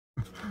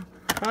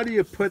How do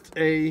you put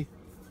a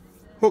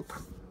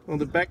hook on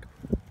the back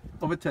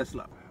of a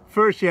Tesla?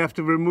 First you have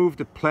to remove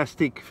the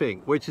plastic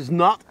thing, which is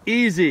not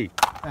easy.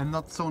 And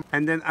not so.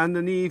 And then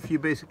underneath you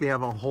basically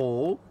have a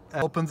hole.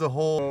 Opens a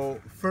hole.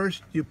 So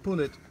first you pull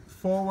it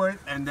forward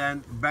and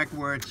then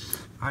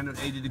backwards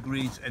 180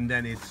 degrees and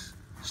then it's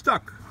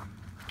stuck.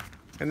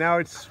 And now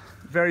it's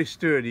very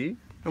sturdy.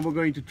 And we're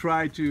going to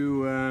try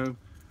to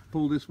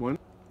pull this one.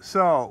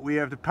 So we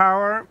have the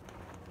power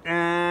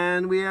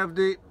and we have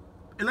the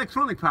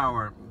electronic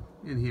power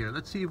in here.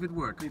 Let's see if it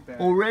works.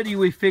 Already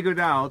we figured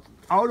out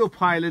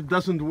autopilot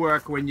doesn't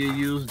work when you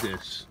use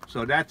this.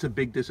 So that's a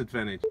big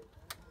disadvantage.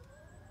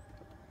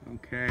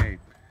 Okay,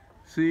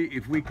 see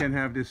if we can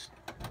have this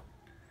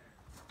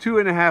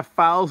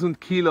 2,500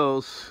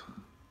 kilos.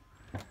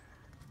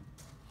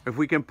 If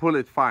we can pull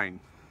it, fine.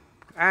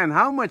 And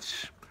how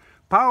much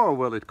power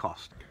will it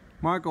cost?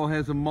 Marco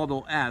has a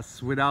Model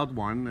S without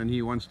one and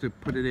he wants to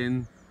put it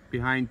in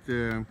behind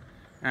the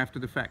after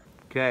the fact.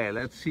 Okay,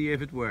 let's see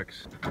if it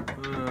works.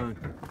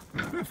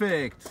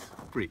 Perfect.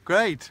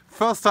 Great.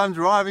 First time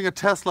driving a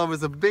Tesla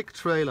with a big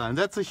trailer, and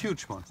that's a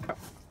huge one.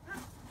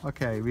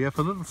 Okay, we have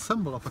a little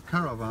symbol of a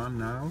caravan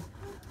now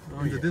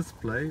on the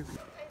display.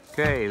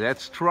 Okay,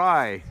 let's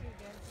try.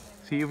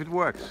 See if it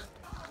works.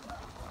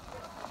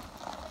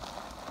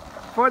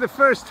 For the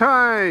first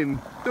time,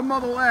 the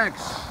Model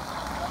X.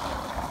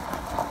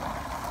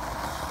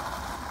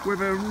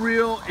 With a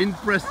real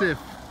impressive.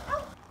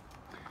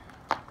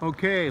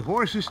 Okay,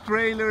 horses,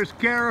 trailers,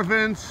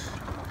 caravans,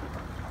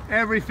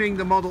 everything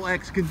the Model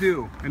X can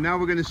do. And now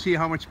we're going to see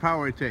how much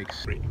power it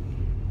takes.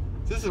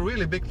 This is a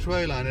really big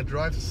trailer and it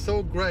drives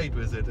so great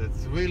with it.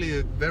 It's really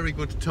a very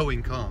good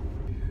towing car.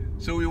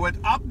 So we went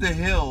up the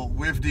hill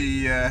with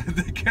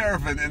the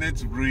caravan and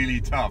it's really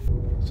tough.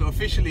 So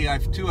officially I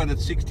have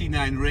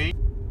 269 range,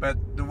 but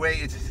the way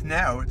it is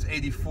now it's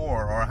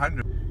 84 or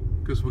 100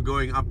 because we're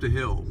going up the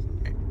hill.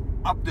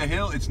 Up the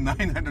hill it's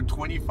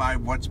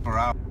 925 watts per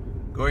hour.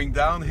 Going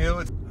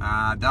downhill,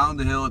 down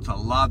the hill it's a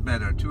lot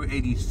better,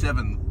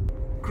 287.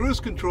 Cruise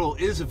control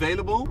is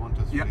available. 1,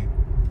 2, 3. Yeah.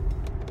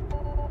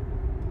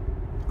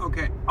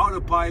 Okay,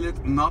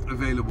 autopilot not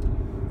available.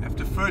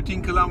 After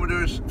 13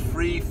 kilometers,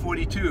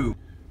 342.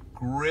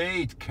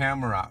 Great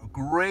camera,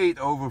 great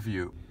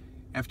overview.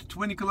 After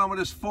 20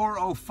 kilometers,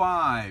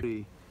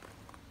 405.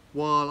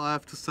 Well, I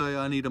have to say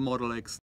I need a Model X.